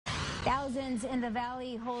Thousands in the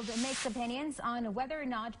valley hold mixed opinions on whether or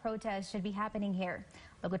not protests should be happening here.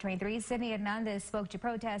 Local 23's Sydney Hernandez spoke to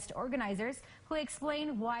protest organizers who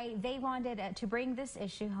explained why they wanted to bring this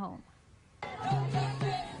issue home.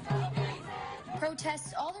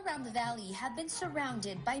 Protests all around the valley have been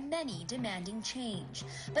surrounded by many demanding change.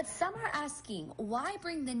 But some are asking, why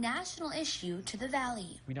bring the national issue to the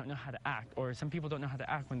valley? We don't know how to act, or some people don't know how to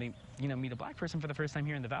act when they, meet a black person for the first time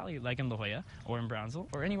here in the valley, like in La Jolla or in Brownsville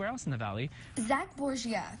or anywhere else in the valley. Zach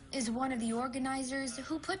Borgia is one of the organizers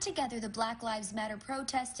who put together the Black Lives Matter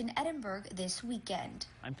protest in Edinburgh this weekend.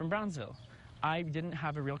 I'm from Brownsville. I didn't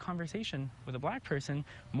have a real conversation with a black person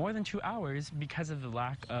more than 2 hours because of the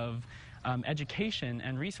lack of education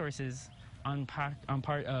and resources on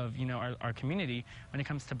part of our community when it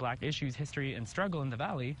comes to black issues, history, and struggle in the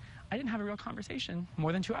valley. I didn't have a real conversation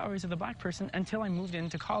more than 2 hours with a black person until I moved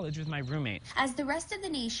into college with my roommate. As the rest of the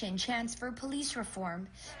nation chants for police reform,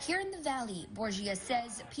 here in the valley, Borgia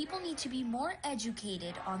says people need to be more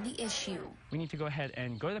educated on the issue. We need to go ahead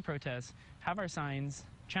and go to the protests, have our signs,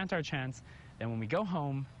 chant our chants, then when we go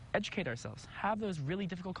home, educate ourselves, have those really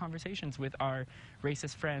difficult conversations with our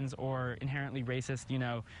racist friends or inherently racist,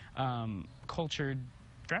 cultured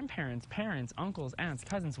grandparents, parents, uncles, aunts,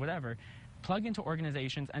 cousins, whatever. Plug into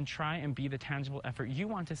organizations and try and be the tangible effort you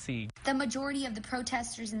want to see. The majority of the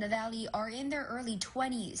protesters in the valley are in their early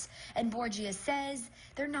 20s, and Borgia says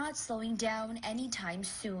they're not slowing down anytime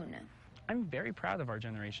soon. I'm very proud of our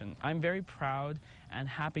generation. I'm very proud and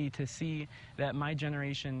happy to see that my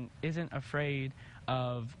generation isn't afraid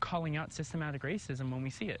of calling out systematic racism when we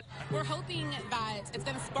see it. We're hoping that it's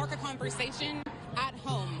going to spark a conversation at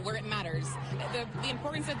home where it matters. The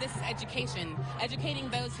importance of this education, educating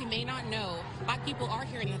those who may not know black people are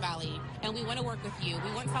here in the valley, and we want to work with you.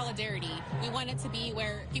 We want solidarity. We want it to be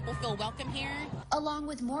where people feel welcome here. Along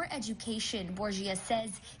with more education, Borgia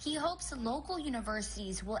says he hopes local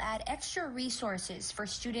universities will add extra resources for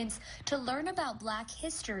students to learn about black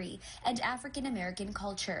history and African American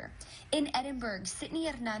culture. In Edinburgh, Sydney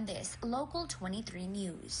Hernandez, Local 23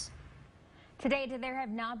 News. To date, there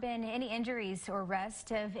have not been any injuries or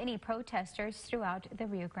arrest of any protesters throughout the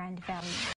Rio Grande Valley.